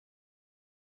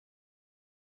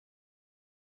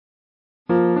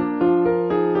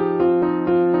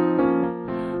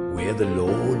the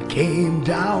Lord came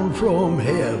down from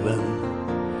heaven,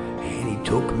 and he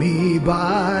took me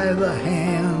by the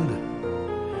hand,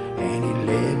 and he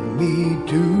led me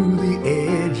to the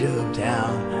edge of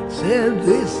town, said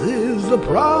this is the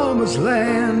promised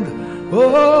land.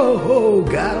 Oh,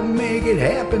 gotta make it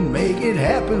happen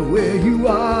where you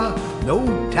are. No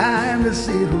time to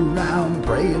sit around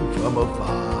praying from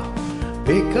afar.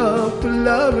 Pick up the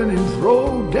loving and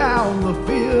throw down the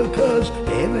fear, 'cause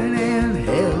heaven and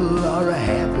hell are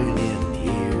a-happening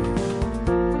here.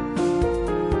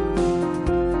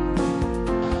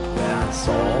 When I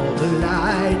saw the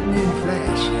lightning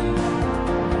flashing,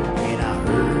 and I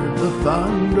heard the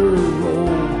thunder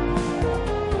roll,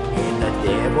 and the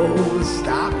devil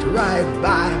stopped right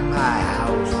by my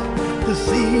house to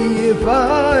see if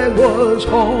I was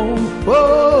home.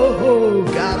 Oh,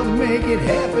 gotta make it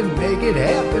happen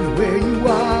where you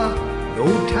are. No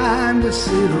time to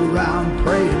sit around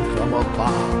praying from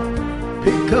afar.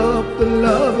 Pick up the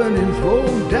loving and throw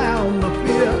down the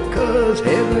fear, 'cause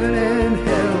heaven and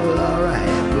hell are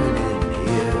a-happening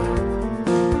here.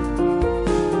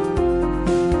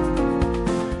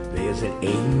 There's an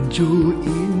angel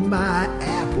in my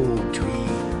apple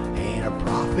tree, and a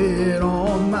prophet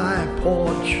on my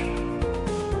porch.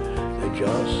 They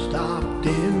just stopped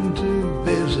in to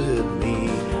visit me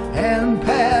and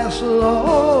pass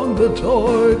along the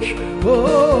torch.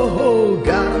 Oh,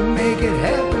 gotta make it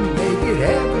happen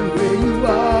where you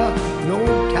are. No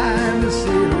time to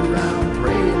sit around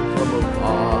praying from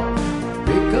afar.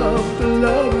 Pick up the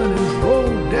loving and throw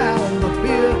down the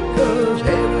fear, 'cause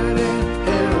heaven and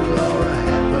hell are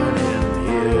a-happening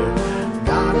here.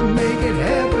 Gotta make it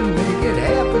happen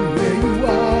where you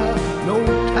are. No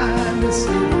time to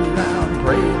sit around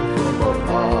praying from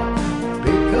afar.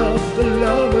 Pick up the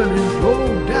loving and